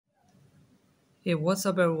Hey, what's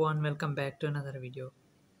up everyone? Welcome back to another video.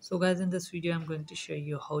 So guys, in this video I'm going to show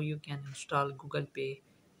you how you can install Google Pay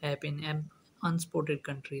app in unsupported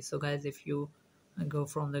countries. So guys, if you go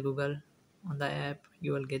from the Google on the app,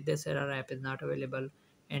 you will get this error, app is not available.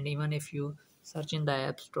 And even if you search in the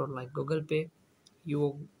app store like Google Pay,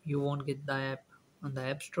 you won't get the app on the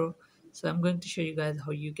app store. So I'm going to show you guys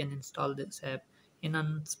how you can install this app in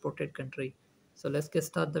unsupported country. So let's get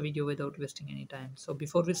start the video without wasting any time. So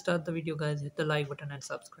before we start the video guys, hit the like button and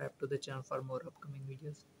subscribe to the channel for more upcoming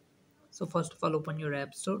videos. So first of all, open your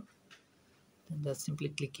app store, then just simply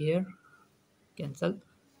click here, cancel,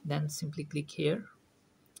 then simply click here,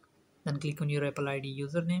 then click on your Apple ID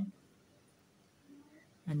username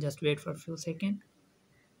and just wait for a few seconds.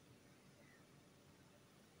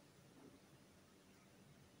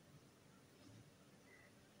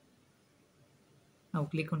 Now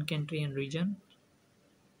click on country and region.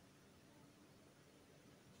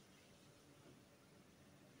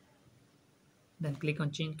 Then click on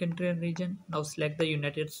change country and region. Now select the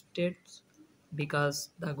United States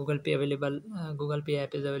because the Google Pay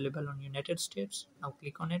app is available on United States. Now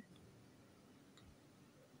click on it.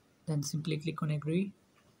 Then simply click on agree.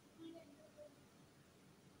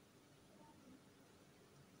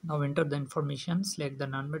 Now enter the information, select the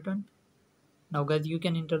none button. Now guys, you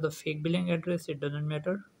can enter the fake billing address, it doesn't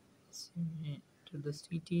matter. So, enter the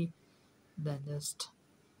city, then just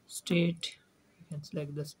state, you can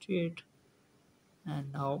select the state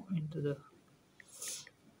and now enter the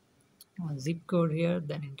zip code here,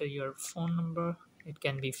 then enter your phone number. It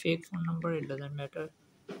can be fake phone number, it doesn't matter.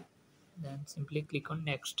 Then simply click on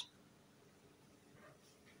next.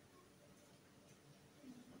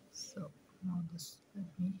 So now this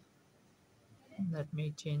let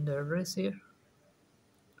me change the address here.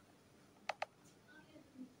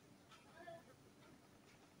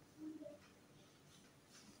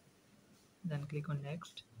 Then click on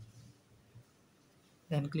next.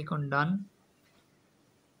 Then click on done.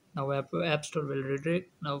 Now app store will redirect.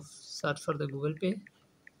 Now search for the Google Pay.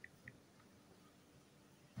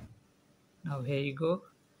 Now here you go.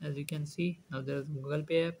 As you can see, now there's Google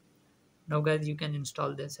Pay app. Now guys, you can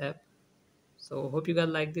install this app. So hope you guys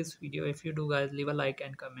like this video. If you do guys, leave a like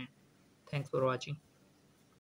and comment. Thanks for watching.